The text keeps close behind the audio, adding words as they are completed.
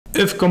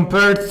If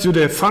compared to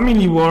the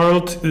family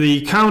world,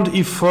 the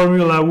COUNTIF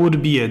formula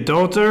would be a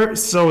daughter,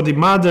 so the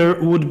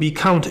mother would be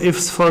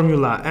COUNTIFs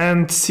formula,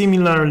 and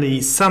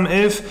similarly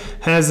SUMIF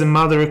has a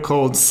mother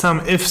called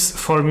SUMIFS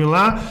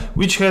formula,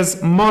 which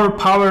has more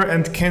power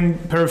and can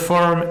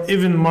perform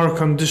even more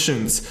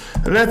conditions.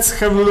 Let's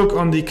have a look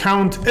on the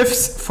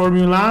COUNTIFs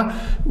formula,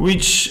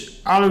 which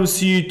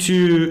allows you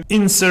to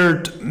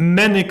insert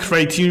many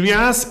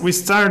criteria. We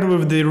start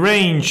with the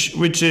range,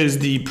 which is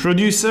the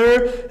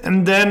producer,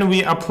 and then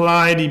we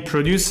apply the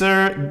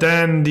producer,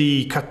 then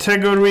the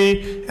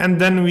category,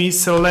 and then we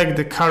select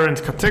the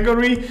current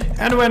category,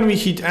 and when we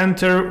hit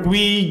enter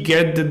we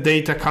get the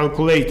data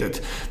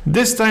calculated.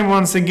 This time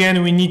once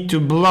again we need to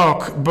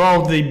block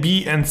both the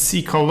B and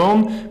C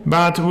column,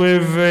 but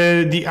with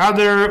the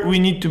other we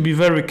need to be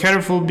very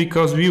careful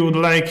because we would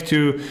like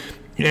to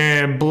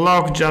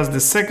block just the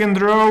second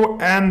row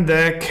and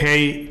the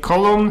K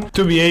column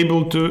to be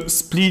able to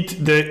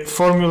split the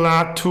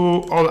formula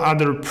to all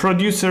other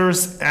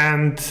producers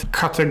and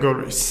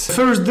categories. The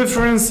first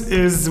difference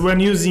is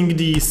when using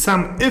the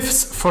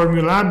SUMIFS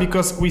formula,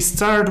 because we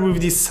start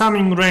with the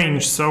summing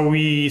range. So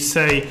we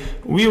say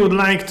we would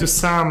like to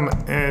sum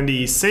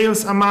the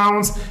sales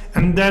amounts,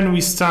 and then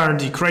we start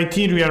the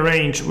criteria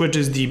range, which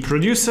is the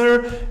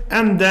producer,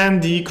 and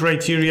then the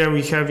criteria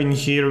we have in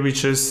here,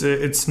 which is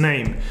its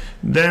name,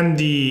 then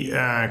the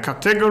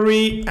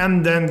category,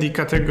 and then the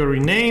category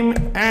name.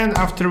 And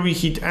after we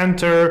hit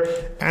enter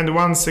and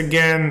once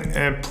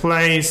again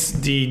place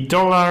the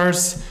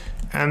dollars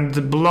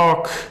and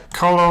block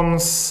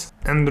columns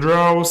and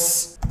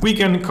rows, we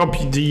can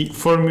copy the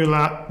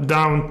formula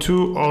down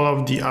to all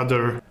of the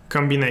other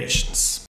combinations.